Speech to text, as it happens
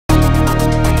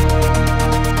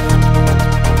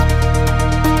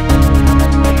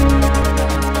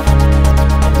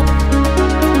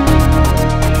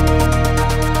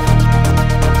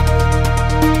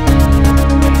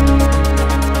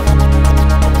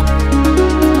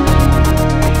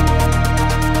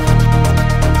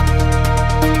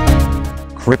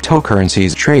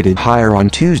cryptocurrencies traded higher on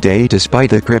Tuesday despite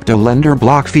the crypto lender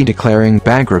BlockFi declaring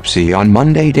bankruptcy on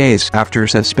Monday, days after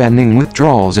suspending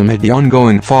withdrawals amid the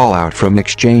ongoing fallout from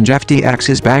exchange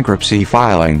FTX's bankruptcy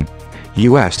filing.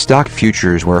 U.S. stock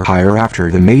futures were higher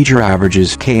after the major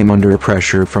averages came under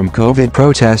pressure from COVID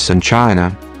protests in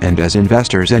China, and as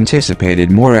investors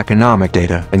anticipated more economic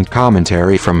data and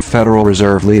commentary from Federal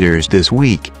Reserve leaders this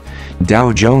week.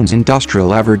 Dow Jones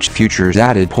Industrial Average futures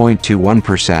added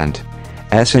 0.21%.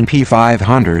 S&P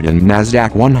 500 and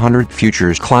Nasdaq 100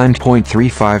 futures climbed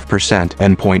 0.35%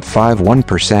 and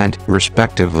 0.51%,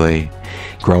 respectively.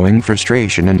 Growing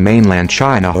frustration in mainland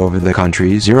China over the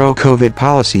country's zero-COVID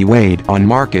policy weighed on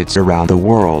markets around the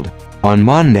world. On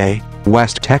Monday,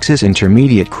 West Texas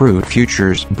Intermediate crude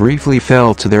futures briefly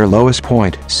fell to their lowest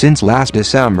point since last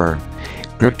December.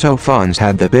 Crypto funds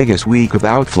had the biggest week of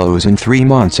outflows in 3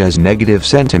 months as negative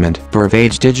sentiment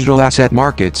pervades digital asset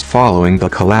markets following the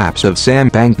collapse of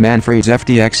Sam Bankman-Fried's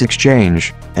FTX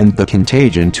exchange, and the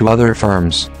contagion to other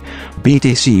firms.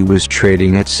 BTC was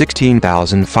trading at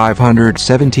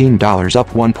 $16,517, up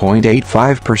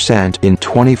 1.85% in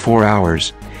 24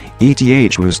 hours.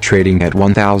 ETH was trading at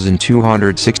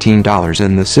 $1,216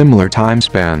 in the similar time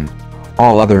span.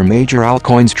 All other major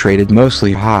altcoins traded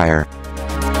mostly higher.